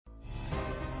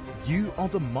You are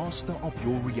the master of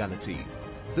your reality.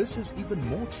 This is even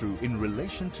more true in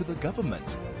relation to the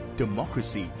government.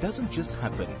 Democracy doesn't just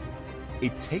happen.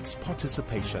 It takes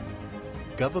participation.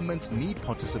 Governments need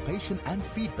participation and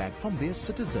feedback from their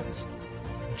citizens.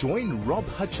 Join Rob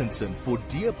Hutchinson for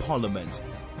Dear Parliament,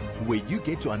 where you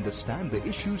get to understand the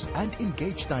issues and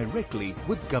engage directly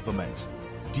with government.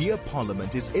 Dear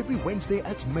Parliament is every Wednesday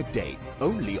at midday,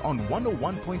 only on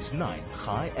 101.9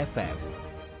 High FM.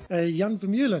 Jan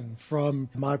Vermeulen from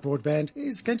MyBroadband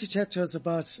is going to chat to us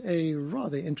about a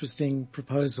rather interesting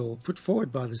proposal put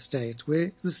forward by the state,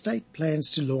 where the state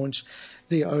plans to launch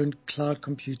their own cloud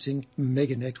computing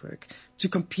mega network to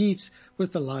compete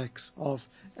with the likes of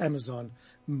Amazon,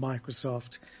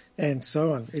 Microsoft, and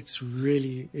so on. It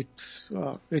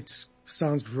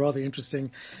sounds rather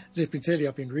interesting. Let me tell you,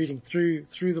 I've been reading through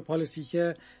the policy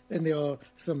here, and there are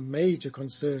some major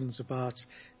concerns about,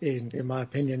 in my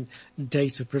opinion,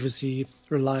 data privacy,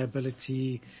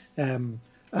 reliability,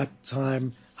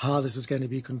 uptime, how this is going to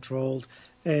be controlled,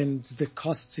 and the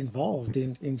costs involved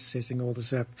in setting all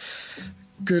this up.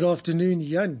 Good afternoon,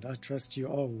 Jan. I trust you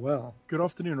are well. Good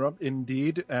afternoon, Rob.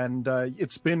 Indeed. And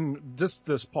it's been,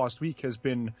 this past week has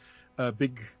been a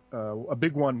big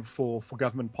one for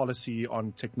government policy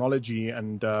on technology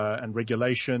and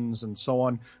regulations and so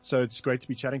on. So it's great to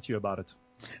be chatting to you about it.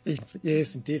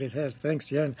 Yes, indeed it has. Thanks,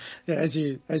 Jan. Yeah, as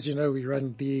you know, we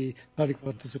run the public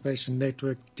participation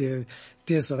network, Dear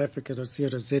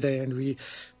South-Africa.co.za, and we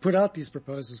put out these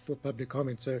proposals for public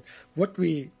comment. So what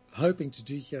we hoping to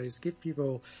do here is give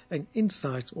people an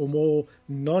insight or more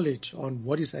knowledge on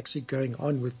what is actually going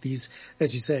on with these,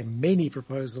 as you say, many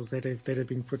proposals that have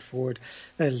been put forward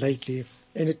lately.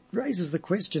 And it raises the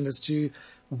question as to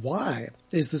why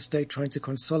is the state trying to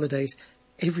consolidate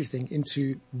everything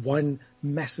into one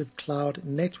massive cloud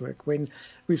network when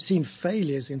we've seen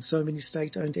failures in so many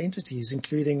state-owned entities,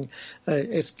 including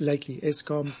lately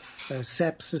ESCOM,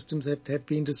 SAP systems that have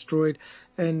been destroyed,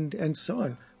 and so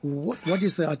on. What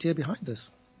is the idea behind this?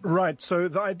 Right. So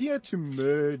the idea to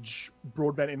merge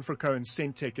Broadband Infraco and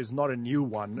Centec is not a new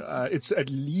one. It's at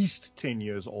least 10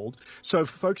 years old. So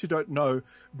for folks who don't know,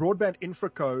 Broadband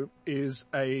Infraco is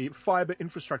a fiber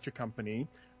infrastructure company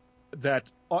that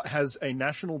has a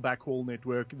national backhaul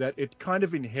network that it kind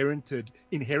of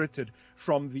inherited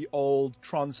from the old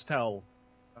Transtel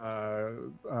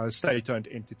state-owned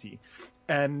entity.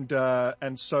 And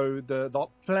so the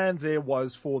plan there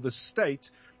was for the state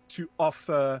to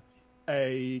offer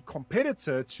a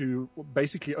competitor to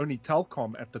basically only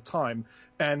Telkom at the time.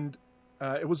 And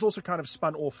it was also kind of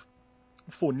spun off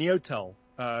for Neotel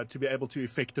to be able to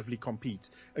effectively compete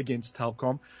against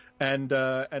Telkom. And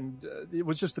it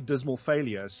was just a dismal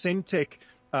failure. Centec,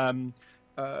 or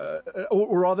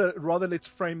rather let's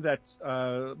frame that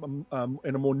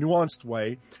in a more nuanced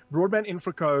way. Broadband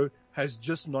Infraco has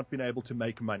just not been able to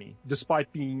make money,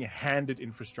 despite being handed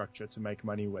infrastructure to make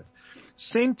money with.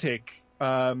 Centec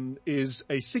is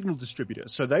a signal distributor,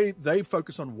 so they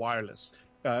focus on wireless.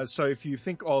 So if you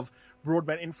think of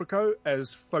Broadband Infraco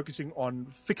as focusing on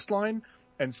fixed line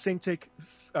and Centec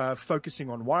focusing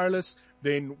on wireless,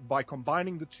 then by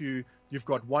combining the two, you've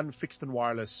got one fixed and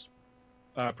wireless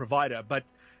provider. But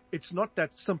it's not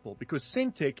that simple, because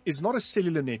Centec is not a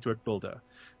cellular network builder.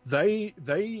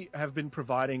 They have been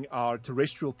providing our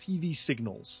terrestrial TV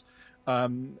signals.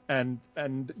 And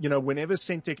you know, whenever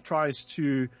Centec tries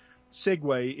to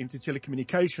segue into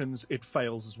telecommunications, it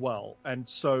fails as well. And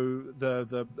so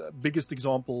the biggest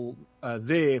example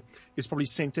there is probably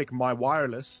Centec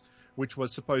MyWireless, which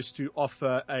was supposed to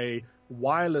offer a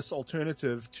wireless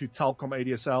alternative to Telkom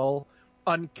ADSL,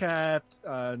 uncapped,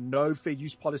 no fair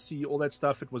use policy, all that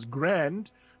stuff. It was grand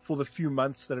for the few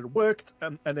months that it worked,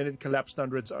 and then it collapsed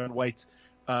under its own weight.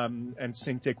 And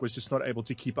Centec was just not able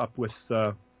to keep up with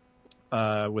the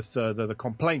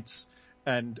complaints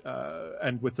and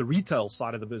with the retail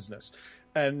side of the business.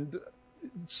 And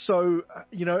so,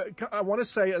 you know, I want to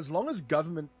say, as long as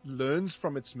government learns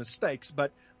from its mistakes,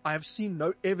 but I have seen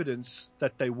no evidence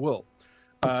that they will.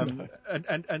 And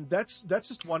that's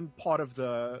just one part of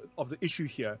the issue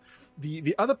here.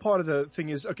 The other part of the thing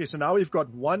is, okay, so now we've got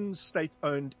one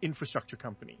state-owned infrastructure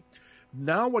company.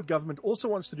 Now what government also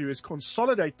wants to do is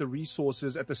consolidate the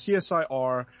resources at the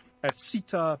CSIR, at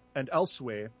CETA, and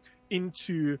elsewhere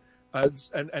into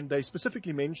and they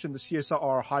specifically mentioned the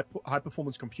CSIR High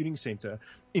Performance Computing Center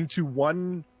into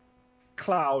one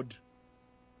cloud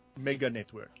mega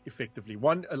network, effectively.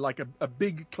 One, like a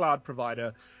big cloud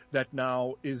provider that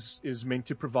now is meant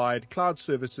to provide cloud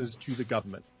services to the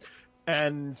government.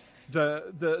 And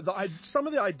some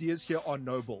of the ideas here are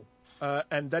noble.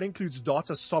 And that includes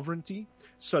data sovereignty,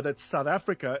 so that South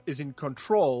Africa is in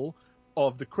control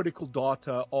of the critical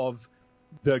data of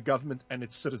the government and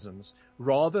its citizens,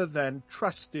 rather than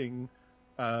trusting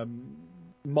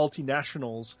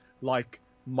multinationals like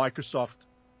Microsoft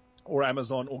or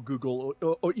Amazon or Google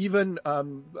or even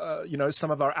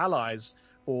some of our allies,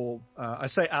 or I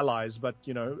say allies, but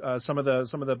some of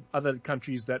the other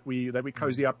countries that we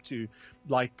cozy up to,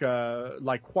 like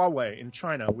Huawei in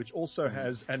China, which also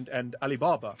has, and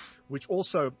Alibaba, which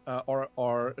also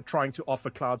are trying to offer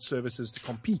cloud services to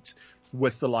compete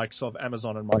with the likes of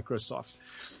Amazon and Microsoft.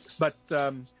 But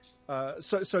so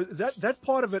that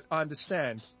part of it I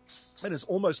understand, and it's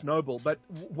almost noble. But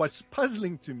what's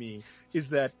puzzling to me is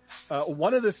that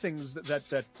one of the things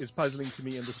that is puzzling to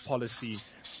me in this policy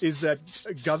is that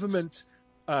government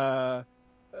then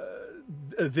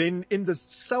in the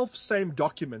same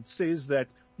document says that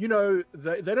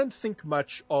they don't think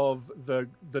much of the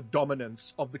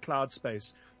dominance of the cloud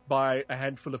space by a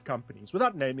handful of companies,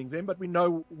 without naming them, but we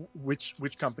know which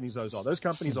companies those are. Those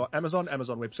companies are Amazon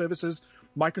Web Services,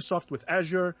 Microsoft with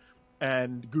Azure,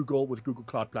 and Google with Google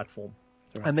Cloud Platform.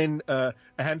 Right. And then a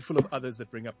handful of others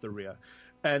that bring up the rear.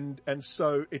 And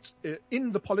so it's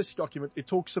in the policy document, it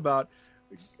talks about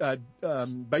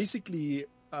basically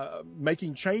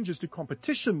making changes to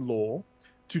competition law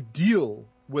to deal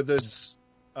with this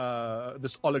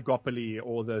oligopoly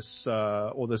or this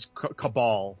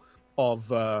cabal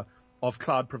of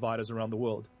cloud providers around the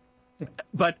world.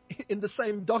 But in the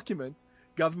same document,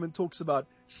 government talks about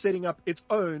setting up its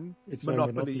own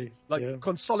monopoly,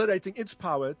 consolidating its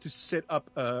power to set up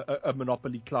a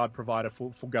monopoly cloud provider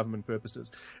for government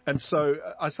purposes. And so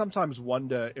I sometimes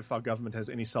wonder if our government has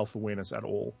any self-awareness at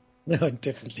all. No,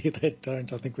 definitely they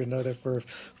don't. I think we know that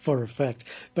for a fact.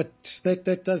 But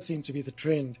that does seem to be the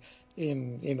trend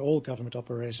in all government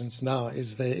operations now,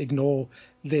 is they ignore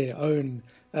their own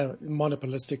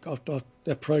monopolistic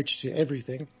approach to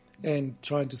everything and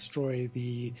try and destroy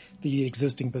the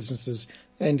existing businesses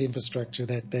and infrastructure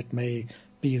that may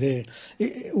be there.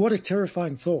 What a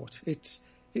terrifying thought. It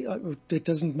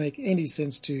doesn't make any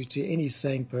sense to any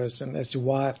sane person as to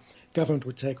why government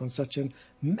would take on such a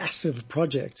massive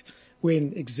project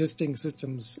when existing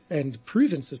systems and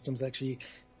proven systems actually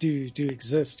do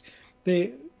exist.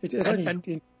 To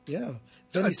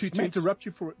interrupt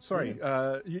you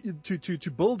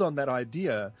to build on that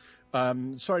idea,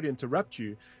 sorry to interrupt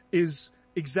you, is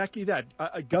exactly that.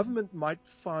 A government might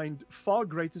find far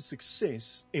greater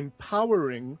success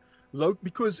empowering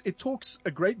because it talks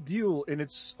a great deal in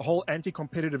its whole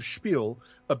anti-competitive spiel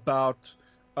about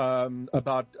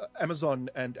Amazon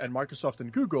and Microsoft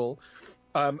and Google,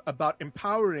 about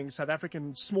empowering South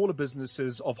African smaller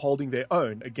businesses of holding their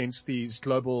own against these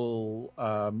global,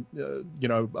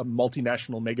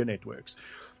 multinational mega networks.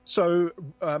 So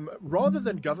rather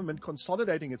than government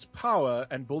consolidating its power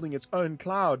and building its own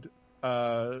cloud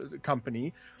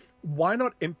company, why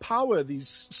not empower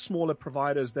these smaller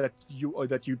providers that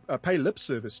you pay lip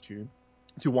service to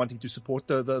wanting to support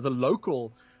the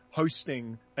local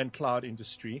hosting and cloud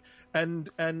industry, and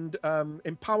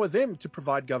empower them to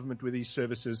provide government with these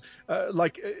services.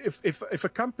 Like if a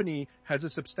company has a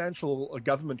substantial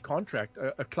government contract,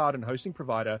 a cloud and hosting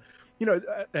provider,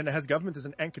 and has government as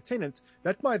an anchor tenant,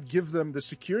 that might give them the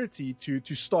security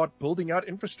to start building out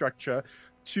infrastructure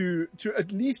to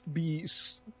at least be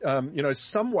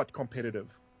somewhat competitive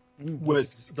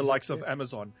with the likes of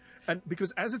Amazon. And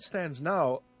because as it stands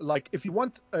now, like if you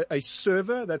want a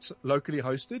server that's locally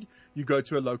hosted, you go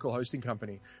to a local hosting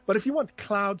company. But if you want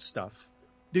cloud stuff,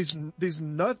 there's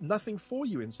nothing for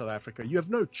you in South Africa. You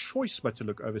have no choice but to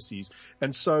look overseas.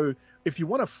 And so if you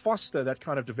want to foster that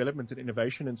kind of development and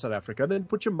innovation in South Africa, then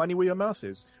put your money where your mouth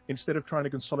is instead of trying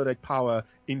to consolidate power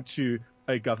into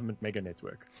a government mega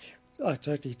network. I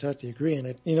totally agree.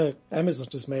 And Amazon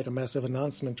just made a massive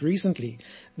announcement recently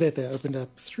that they opened up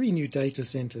 3 new data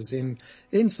centers in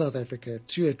South Africa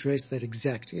to address that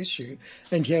exact issue.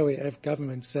 And here we have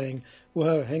government saying,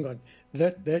 "Whoa, hang on,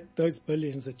 those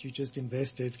billions that you just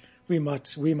invested, we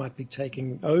might be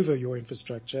taking over your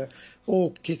infrastructure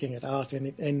or kicking it out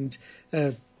and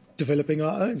developing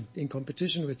our own in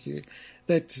competition with you."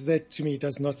 That to me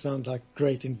does not sound like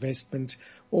great investment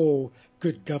or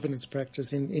good governance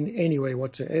practice in any way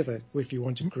whatsoever if you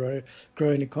want to grow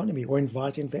an economy or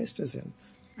invite investors in.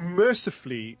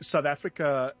 Mercifully, South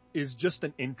Africa is just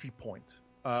an entry point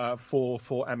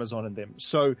for Amazon and them.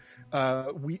 So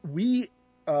we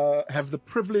have the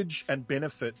privilege and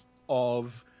benefit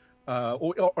of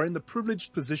or are in the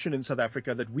privileged position in South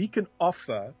Africa that we can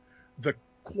offer the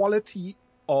quality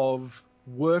of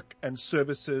work and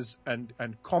services and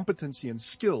competency and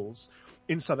skills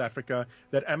in South Africa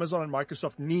that Amazon and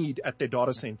Microsoft need at their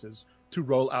data centers to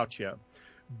roll out here.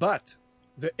 But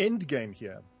the end game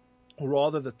here, or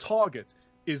rather the target,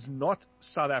 is not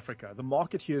South Africa. The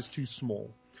market here is too small.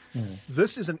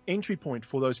 This is an entry point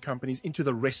for those companies into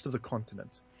the rest of the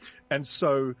continent. And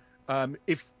so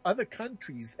if other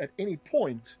countries at any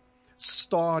point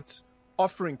start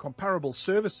offering comparable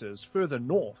services further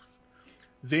north,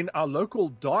 then our local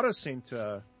data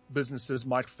center businesses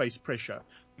might face pressure.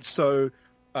 So,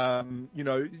 Liquid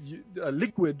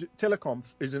Telecom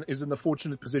is in the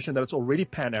fortunate position that it's already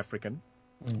Pan-African.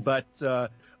 But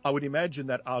I would imagine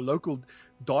that our local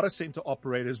data center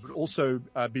operators would also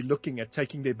be looking at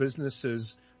taking their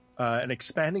businesses and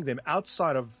expanding them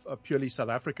outside of purely South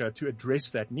Africa to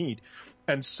address that need.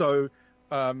 And so,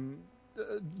 what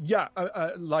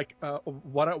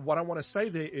I want to say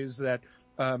there is that,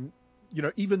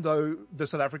 even though the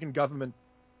South African government,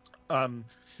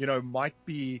 might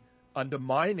be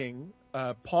undermining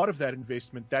part of that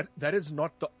investment, that is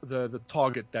not the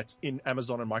target that's in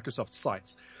Amazon and Microsoft's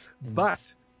sights.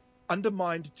 But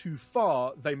undermined too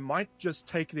far, they might just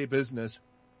take their business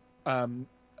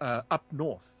up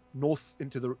north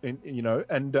into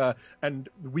and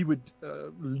we would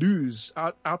lose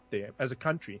out there as a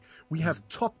country. We have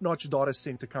top-notch data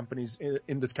center companies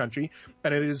in this country,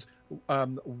 and it is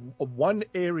one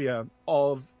area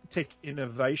of tech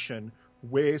innovation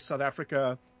where South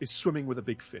Africa is swimming with a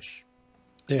big fish.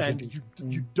 Definitely.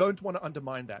 And you don't want to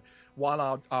undermine that.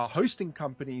 While our hosting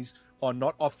companies are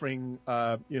not offering,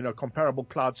 comparable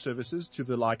cloud services to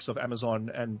the likes of Amazon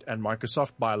and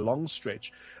Microsoft by a long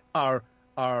stretch, our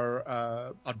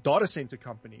data center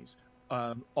companies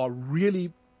are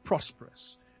really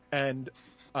prosperous. And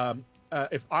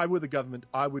if I were the government,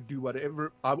 I would do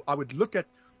whatever. I would look at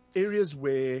areas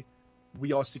where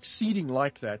we are succeeding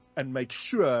like that and make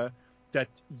sure that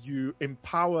you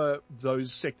empower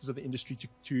those sectors of the industry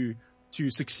to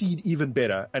succeed even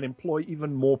better and employ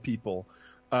even more people,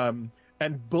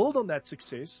 and build on that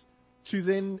success to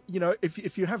then,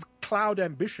 if you have cloud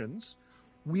ambitions,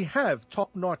 we have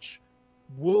top-notch,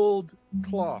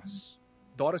 world-class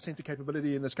data center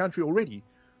capability in this country already.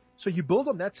 So you build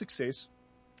on that success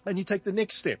and you take the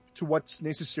next step to what's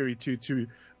necessary to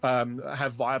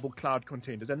have viable cloud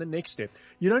contenders. And the next step,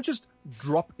 you don't just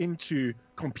drop into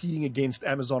competing against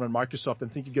Amazon and Microsoft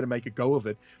and think you're going to make a go of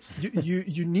it.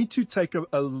 You need to take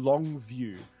a long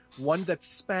view, one that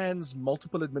spans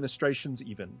multiple administrations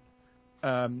even,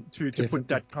 to put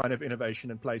that kind of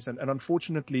innovation in place. And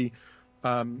unfortunately,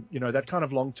 that kind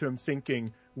of long-term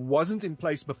thinking wasn't in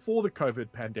place before the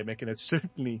COVID pandemic, and it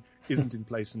certainly isn't in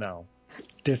place now.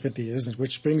 Definitely isn't,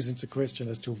 which brings into question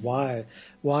as to why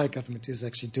government is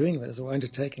actually doing this or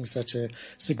undertaking such a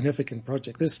significant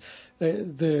project.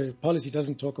 The policy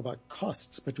doesn't talk about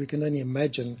costs, but we can only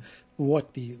imagine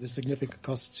what the significant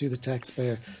costs to the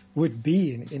taxpayer would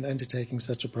be in undertaking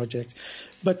such a project.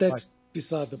 But that's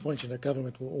beside the point.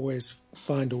 Government will always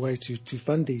find a way to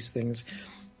fund these things,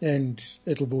 and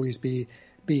it'll always be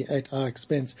at our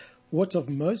expense. What's of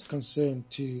most concern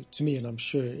to me, and I'm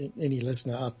sure any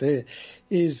listener out there,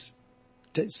 is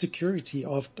the security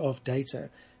of data.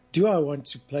 Do I want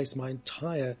to place my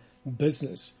entire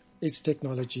business, its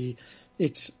technology,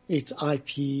 its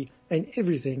IP, and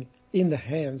everything in the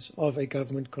hands of a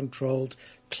government-controlled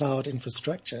cloud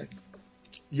infrastructure?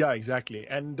 Yeah, exactly.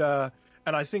 And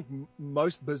I think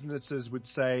most businesses would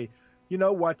say, you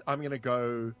know what, I'm going to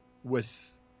go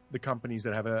with the companies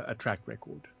that have a track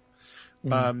record.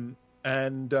 And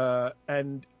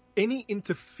any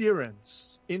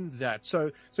interference in that.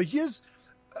 So here's,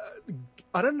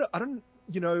 I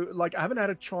haven't had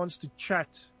a chance to chat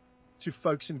to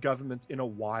folks in government in a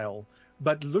while,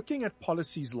 but looking at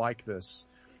policies like this,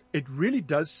 it really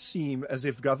does seem as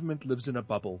if government lives in a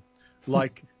bubble.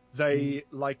 Like they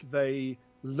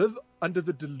live under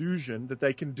the delusion that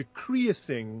they can decree a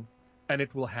thing and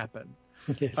it will happen.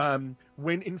 Yes.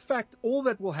 When in fact all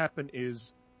that will happen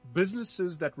is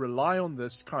businesses that rely on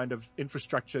this kind of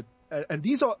infrastructure, and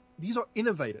these are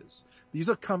innovators. These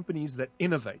are companies that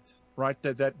innovate, right?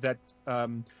 That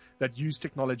use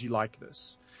technology like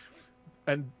this,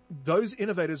 and those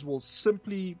innovators will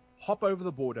simply hop over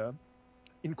the border,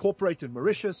 incorporate in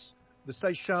Mauritius, the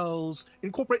Seychelles,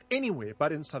 incorporate anywhere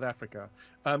but in South Africa.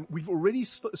 We've already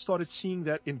started seeing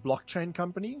that in blockchain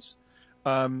companies.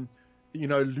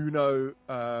 Luno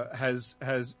has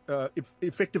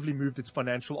effectively moved its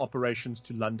financial operations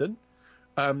to London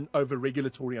over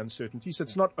regulatory uncertainty. So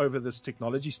it's not over this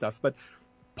technology stuff, but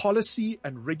policy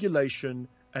and regulation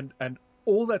and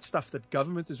all that stuff that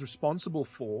government is responsible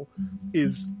for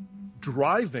is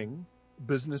driving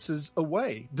businesses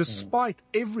away, despite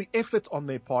every effort on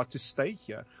their part to stay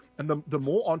here. And the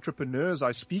more entrepreneurs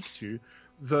I speak to,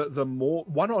 the more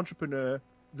one entrepreneur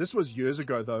this was years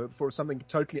ago though, for something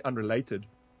totally unrelated,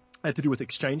 had to do with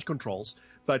exchange controls,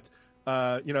 but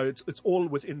it's all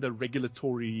within the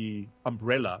regulatory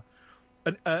umbrella.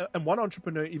 And one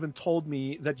entrepreneur even told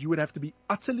me that you would have to be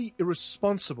utterly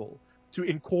irresponsible to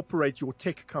incorporate your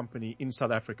tech company in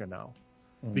South Africa now,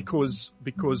 because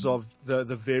of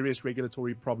the various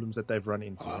regulatory problems that they've run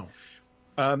into.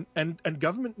 Wow. And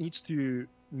government needs to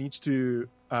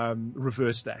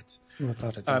reverse that.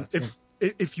 Without a doubt.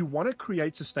 If you want to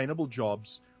create sustainable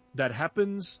jobs, that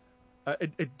happens.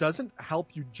 It doesn't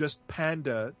help you just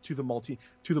pander to the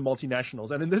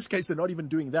multinationals, and in this case, they're not even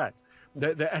doing that.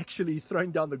 They're actually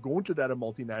throwing down the gauntlet at a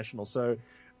multinational. So,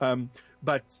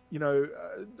 but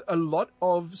a lot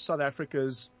of South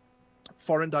Africa's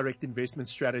foreign direct investment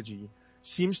strategy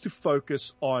seems to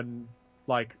focus on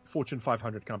like Fortune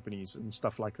 500 companies and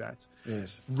stuff like that,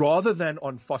 Yes. rather than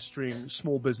on fostering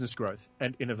small business growth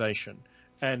and innovation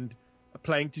and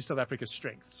playing to South Africa's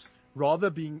strengths, rather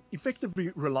being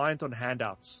effectively reliant on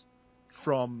handouts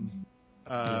from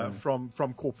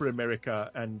corporate America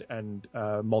and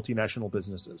multinational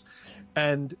businesses.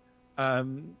 And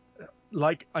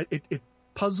it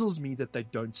puzzles me that they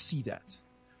don't see that.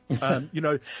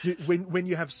 When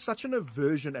you have such an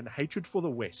aversion and hatred for the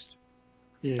West,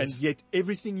 Yes. and yet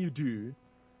everything you do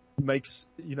makes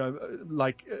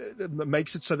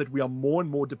it so that we are more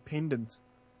and more dependent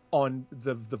on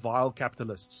the vile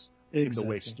capitalists in the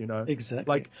West,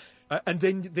 Exactly. And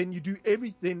then you do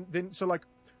everything. Then so like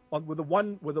with the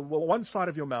one side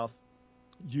of your mouth,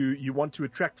 you want to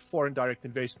attract foreign direct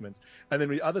investment, and then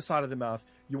with the other side of the mouth,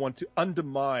 you want to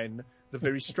undermine the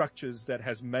very structures that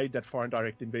has made that foreign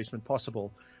direct investment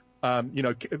possible. I'm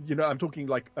talking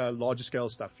like larger scale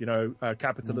stuff,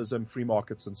 capitalism, free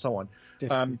markets, and so on.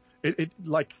 It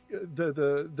like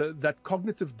that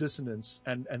cognitive dissonance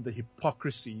and the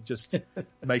hypocrisy just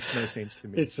makes no sense to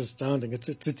me. It's astounding. It's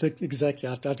exactly.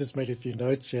 I just made a few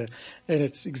notes here, and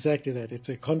it's exactly that. It's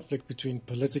a conflict between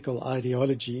political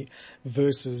ideology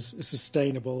versus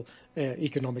sustainable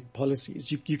economic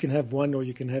policies. You can have one or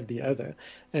you can have the other,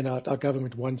 and our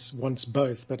government wants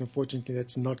both, but unfortunately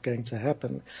that's not going to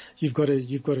happen. You've got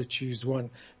to choose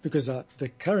one, because the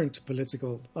current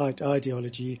political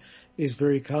ideology is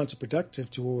very counterproductive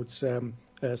towards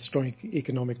strong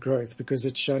economic growth, because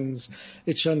it shuns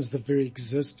the very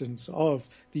existence of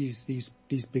these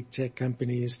big tech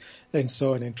companies and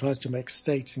so on, and tries to make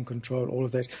state and control all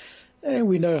of that. And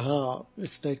we know how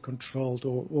state-controlled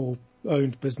or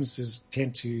owned businesses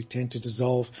tend to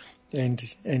dissolve and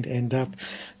end up.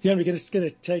 We're just going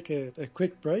to take a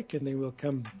quick break, and then we'll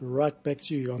come right back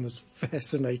to you on this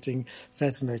fascinating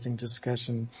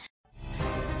discussion.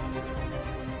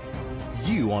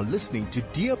 You are listening to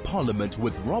Dear Parliament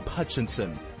with Rob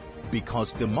Hutchinson,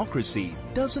 because democracy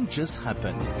doesn't just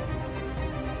happen.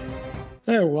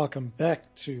 Hey, welcome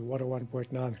back to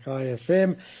 101.9 High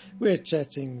FM. We're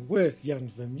chatting with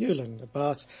Jan Vermeulen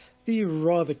about the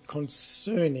rather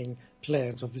concerning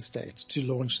plans of the state to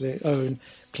launch their own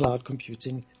cloud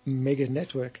computing mega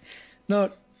network. Now,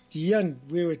 Jan,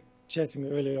 we were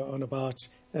chatting earlier on about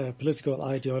political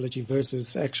ideology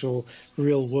versus actual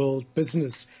real-world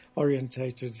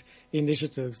business-orientated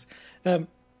initiatives. And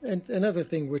another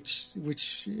thing which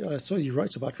I saw you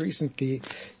wrote about recently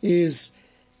is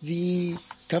the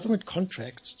government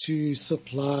contract to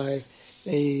supply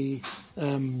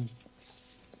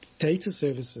data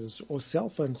services or cell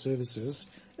phone services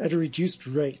at a reduced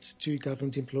rate to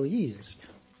government employees.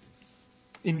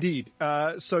 Indeed.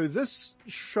 So this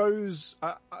shows,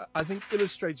 I think,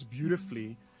 illustrates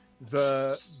beautifully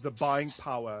the buying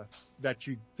power that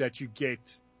you get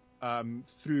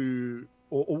through,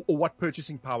 or what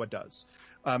purchasing power does.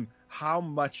 How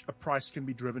much a price can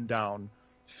be driven down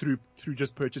through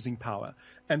just purchasing power.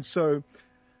 And so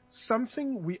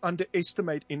something we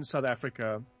underestimate in South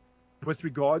Africa with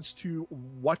regards to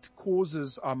what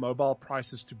causes our mobile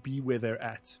prices to be where they're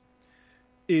at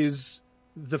is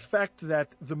the fact that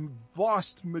the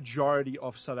vast majority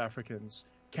of South Africans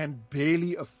can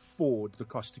barely afford the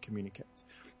cost to communicate.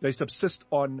 They subsist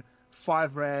on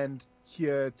 5 Rand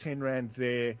here, 10 Rand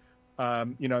there,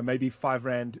 maybe 5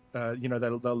 Rand,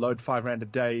 they'll load 5 Rand a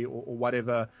day or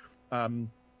whatever.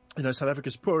 South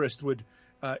Africa's poorest would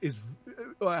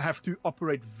have to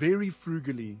operate very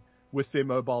frugally with their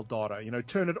mobile data.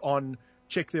 Turn it on,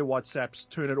 check their WhatsApps,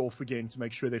 turn it off again to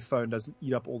make sure their phone doesn't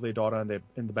eat up all their data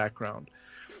in the background.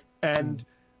 And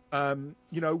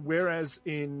whereas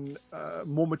in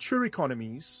more mature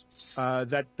economies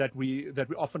that we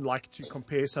often like to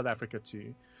compare South Africa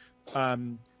to,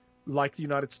 like the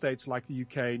United States, like the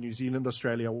UK, New Zealand,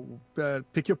 Australia,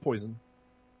 pick your poison.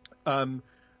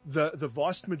 the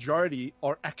vast majority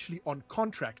are actually on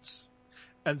contracts,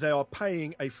 and they are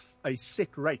paying a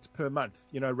set rate per month,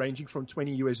 ranging from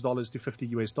 $20 to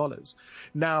 $50.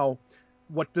 Now,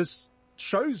 what this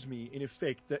shows me, in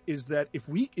effect, is that if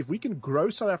we can grow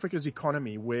South Africa's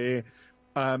economy, where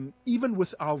even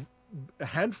with a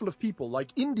handful of people, like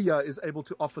India is able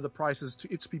to offer the prices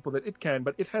to its people that it can,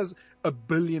 but it has 1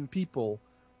 billion people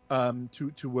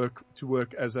to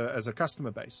work as a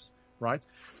customer base, right?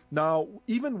 Now,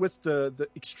 even with the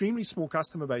extremely small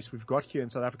customer base we've got here in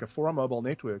South Africa for our mobile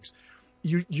networks,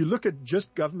 you look at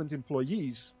just government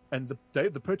employees and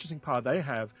the purchasing power they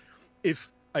have. If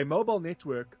a mobile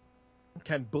network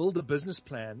can build a business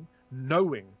plan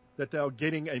knowing that they are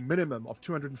getting a minimum of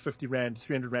 250 Rand,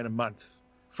 300 Rand a month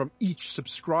from each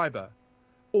subscriber,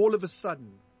 all of a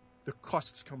sudden the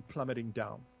costs come plummeting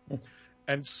down.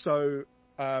 And so,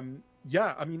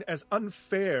 as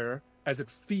unfair as it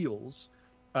feels,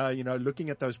 looking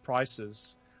at those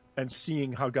prices and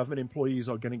seeing how government employees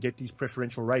are going to get these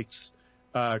preferential rates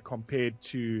compared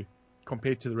to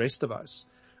the rest of us,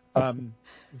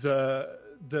 the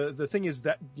thing is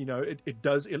that it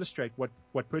does illustrate what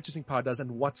purchasing power does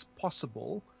and what's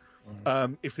possible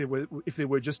if there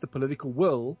were just the political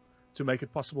will to make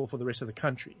it possible for the rest of the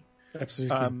country.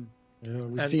 Absolutely.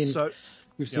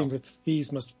 We've seen that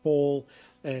fees must fall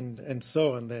and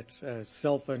so on, that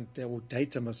cell phone or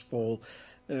data must fall.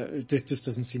 This just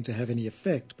doesn't seem to have any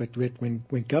effect. But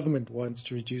when government wants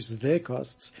to reduce their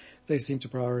costs, they seem to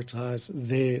prioritize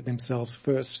themselves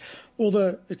first.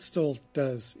 Although it still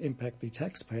does impact the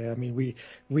taxpayer. I mean,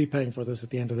 we're paying for this at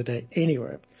the end of the day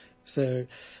anyway. So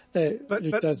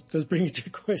it does bring into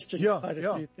question quite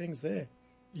a few things there.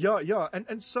 Yeah.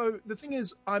 And so the thing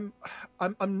is, I'm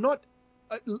not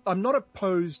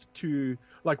opposed to,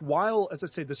 like, while, as I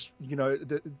said, this,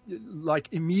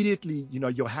 immediately,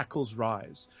 your hackles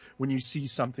rise when you see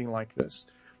something like this.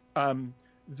 The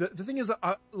thing is,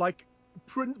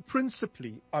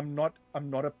 principally, I'm not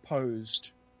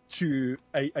opposed to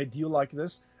a deal like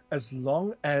this, as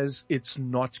long as it's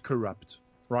not corrupt,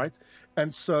 right?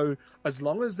 And so, as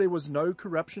long as there was no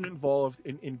corruption involved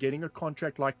in getting a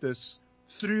contract like this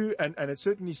through, and it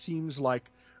certainly seems like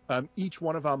each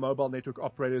one of our mobile network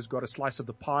operators got a slice of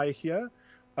the pie here.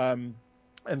 And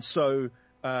so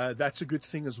that's a good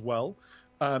thing as well.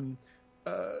 The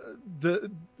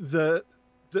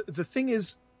thing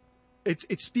is,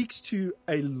 it speaks to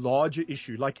a larger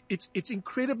issue. Like, it's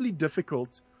incredibly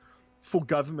difficult for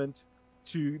government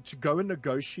to go and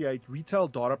negotiate retail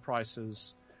data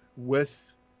prices with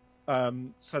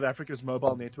South Africa's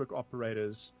mobile network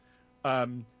operators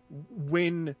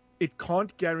when it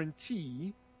can't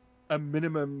guarantee a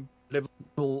minimum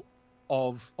level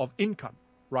of income,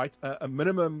 right? A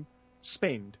minimum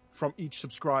spend from each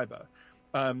subscriber,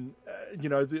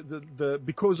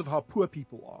 because of how poor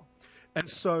people are. And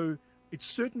so it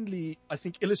certainly, I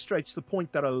think, illustrates the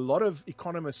point that a lot of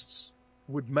economists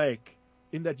would make,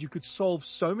 in that you could solve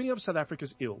so many of South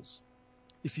Africa's ills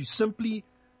if you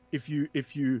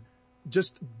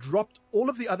just dropped all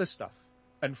of the other stuff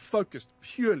and focused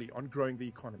purely on growing the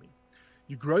economy.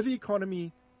 You grow the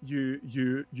economy, you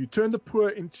turn the poor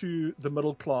into the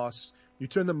middle class, you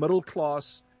turn the middle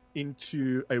class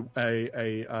into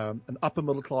an upper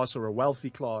middle class or a wealthy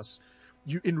class,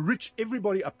 you enrich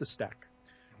everybody up the stack.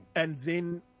 And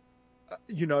then,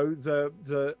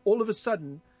 all of a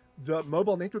sudden, the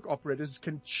mobile network operators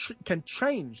can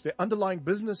change their underlying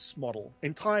business model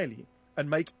entirely and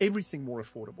make everything more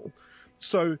affordable.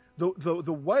 So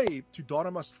the way to data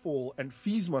must fall and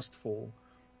fees must fall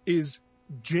is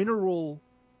general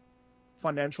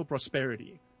financial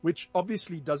prosperity, which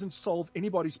obviously doesn't solve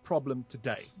anybody's problem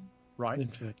today, right? In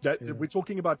fact, We're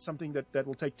talking about something that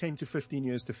will take 10 to 15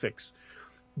 years to fix.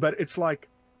 But it's like,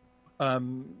 that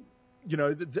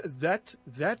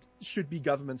should be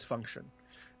government's function,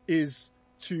 is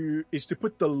to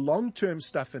put the long-term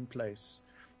stuff in place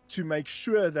to make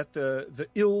sure that the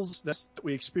ills that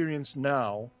we experience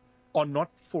now are not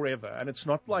forever. And it's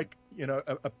not like,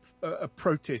 a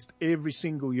protest every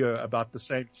single year about the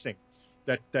same thing,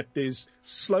 that there's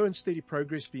slow and steady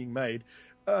progress being made.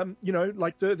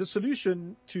 Like the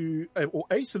solution to, or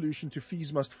a solution to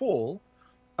fees must fall,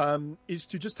 is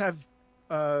to just have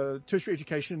tertiary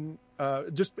education,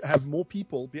 just have more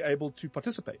people be able to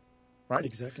participate, right?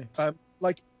 Exactly.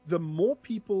 Like, the more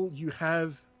people you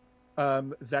have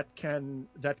that can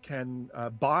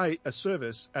buy a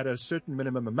service at a certain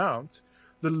minimum amount,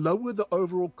 the lower the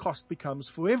overall cost becomes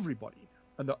for everybody.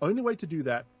 And the only way to do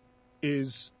that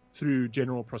is through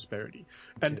general prosperity.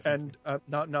 And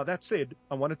now that said,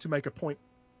 I wanted to make a point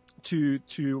I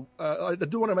do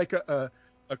want to make a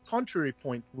contrary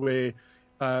point where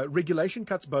regulation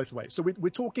cuts both ways. So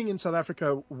we're talking in South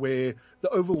Africa where the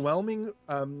overwhelming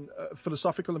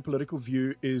philosophical and political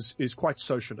view is quite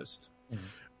socialist.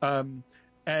 Mm-hmm.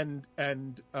 And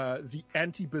the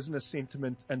anti-business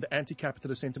sentiment and the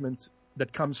anti-capitalist sentiment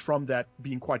that comes from that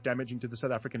being quite damaging to the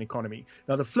South African economy.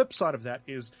 Now, the flip side of that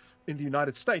is in the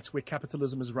United States, where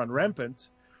capitalism is run rampant,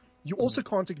 you also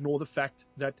can't ignore the fact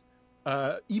that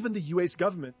even the U.S.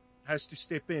 government has to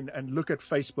step in and look at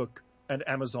Facebook and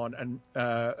Amazon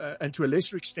and to a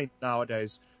lesser extent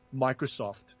nowadays,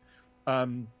 Microsoft,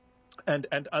 and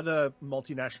other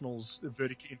multinationals,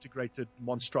 vertically integrated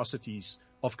monstrosities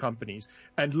of companies,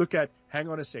 and look at, hang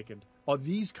on a second, are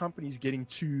these companies getting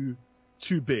too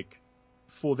big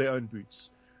for their own boots?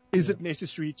 Is it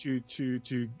necessary to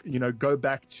go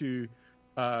back to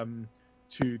old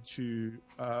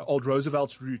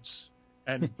Roosevelt's roots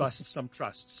and bust some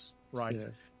trusts, right?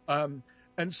 Yeah.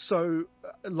 And so,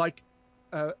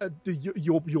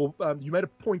 you made a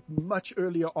point much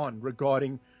earlier on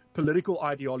regarding political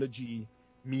ideology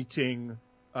meeting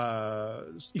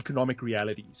economic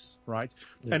realities, right?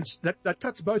 Yeah. And that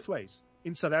cuts both ways.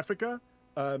 In South Africa,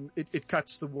 it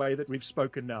cuts the way that we've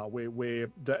spoken now, where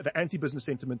the anti-business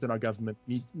sentiment in our government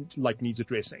needs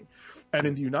addressing. And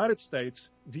in the United States,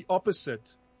 the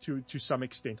opposite to some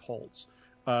extent holds.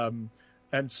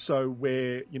 And so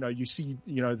where, you see,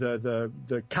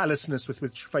 the callousness with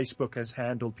which Facebook has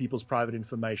handled people's private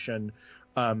information,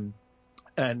 and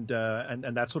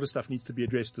that sort of stuff needs to be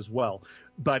addressed as well.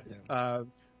 But,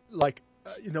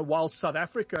 while South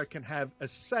Africa can have a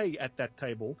say at that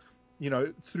table,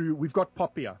 we've got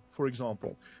Popia, for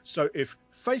example. So if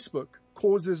Facebook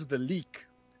causes the leak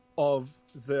of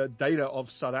the data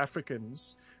of South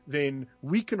Africans, then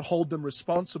we can hold them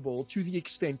responsible to the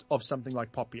extent of something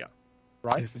like Popia.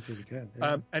 Right. Definitely we can.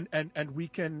 Yeah. And we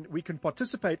can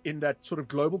participate in that sort of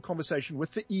global conversation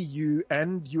with the EU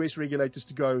and US regulators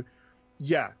to go,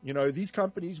 these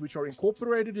companies which are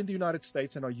incorporated in the United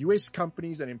States and are US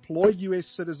companies and employ US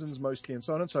citizens mostly and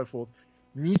so on and so forth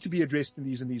need to be addressed in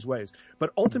these ways.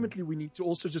 But ultimately we need to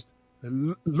also just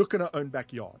look in our own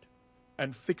backyard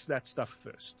and fix that stuff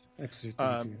first.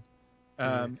 Absolutely.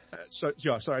 So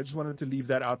I just wanted to leave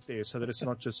that out there so that it's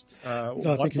not just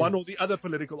one or the other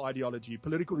political ideology.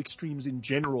 Political extremes in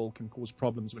general can cause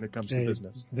problems when it comes to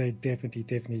business. They definitely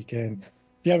can.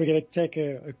 Yeah, we're going to take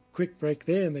a quick break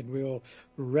there and then we'll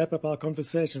wrap up our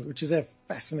conversation, which is a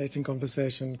fascinating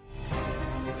conversation.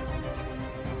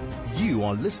 You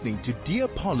are listening to Dear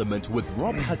Parliament with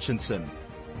Rob Hutchinson,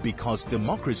 because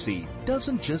democracy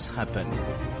doesn't just happen.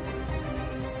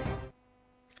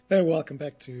 Hey, welcome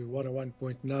back to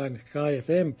 101.9 Chai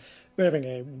FM. We're having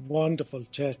a wonderful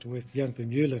chat with Jan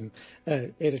Vermeulen,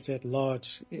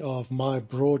 editor-at-large of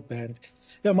MyBroadband.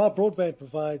 Yeah, MyBroadband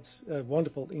provides a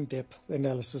wonderful in-depth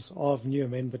analysis of new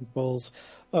amendment bills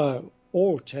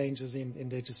or changes in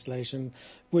legislation,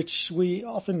 which we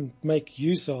often make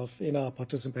use of in our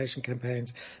participation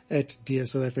campaigns at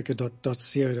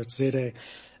dearsouthafrica.co.za.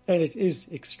 And it is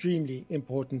extremely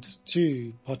important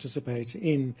to participate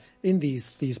in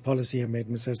these policy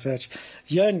amendments as such.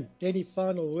 Jan, any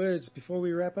final words before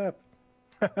we wrap up?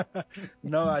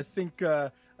 No, I think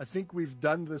we've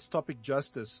done this topic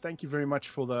justice. Thank you very much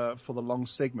for the long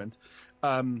segment.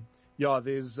 There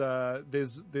was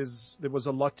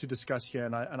a lot to discuss here,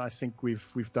 and I think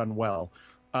we've done well.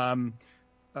 I mean,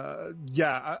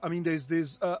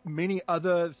 there's many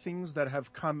other things that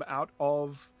have come out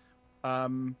of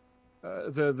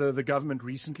the government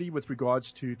recently with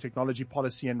regards to technology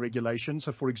policy and regulation.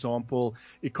 So, for example,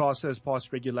 ICASA has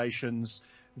passed regulations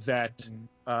that,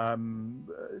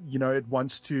 it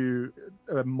wants to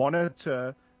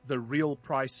monitor the real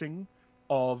pricing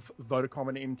of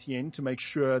Vodacom and MTN to make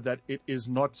sure that it is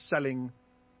not selling,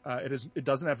 it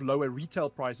doesn't have lower retail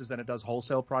prices than it does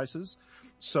wholesale prices.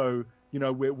 So,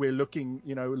 we're looking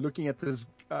at this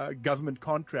government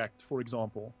contract, for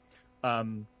example,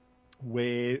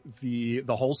 where the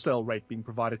wholesale rate being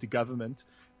provided to government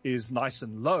is nice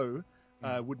and low,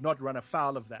 would not run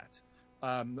afoul of that.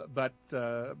 But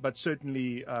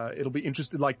certainly, it'll be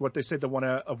interesting, like what they said, they want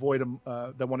to avoid,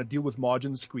 they want to deal with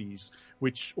margin squeeze,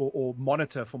 or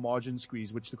monitor for margin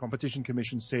squeeze, which the Competition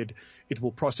Commission said it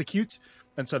will prosecute.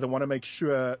 And so they want to make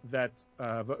sure that,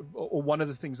 or one of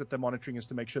the things that they're monitoring is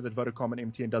to make sure that Vodacom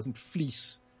and MTN doesn't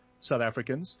fleece South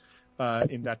Africans,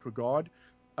 in that regard.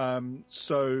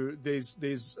 So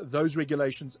there's those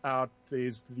regulations out.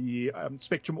 There's the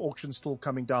spectrum auction still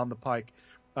coming down the pike.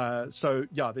 So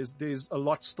there's a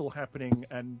lot still happening,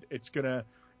 and it's gonna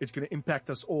impact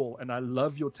us all. And I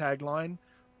love your tagline.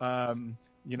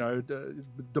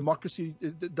 Democracy,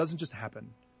 it doesn't just happen.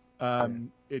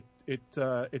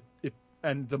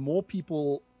 And the more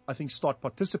people, I think, start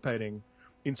participating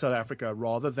in South Africa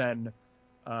rather than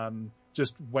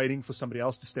just waiting for somebody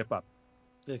else to step up.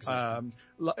 Exactly.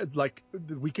 Like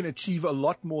we can achieve a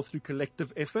lot more through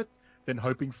collective effort than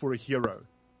hoping for a hero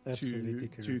Absolutely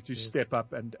correct, to yes. step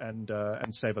up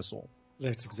and save us all.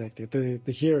 That's exactly.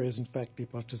 The hero is in fact the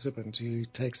participant who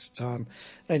takes time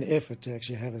and effort to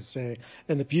actually have a say.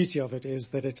 And the beauty of it is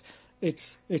that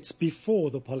it's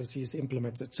before the policy is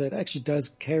implemented. So it actually does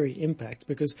carry impact,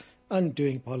 because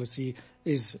undoing policy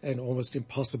is an almost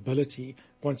impossibility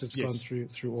once it's gone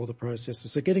through all the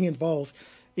processes. So getting involved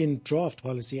in draft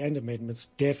policy and amendments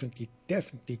definitely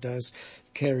does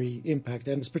carry impact,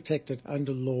 and is protected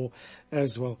under law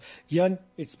as well. Jan,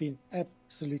 it's been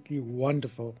absolutely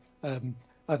wonderful.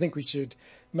 I think we should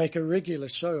make a regular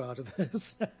show out of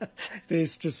this.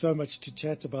 There's just so much to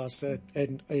chat about,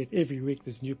 and every week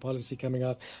there's new policy coming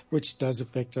out, which does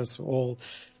affect us all.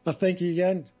 But thank you,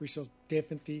 Jan. We shall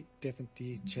definitely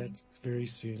chat very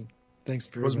soon. Thanks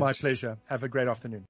very much. It was my pleasure. Have a great afternoon.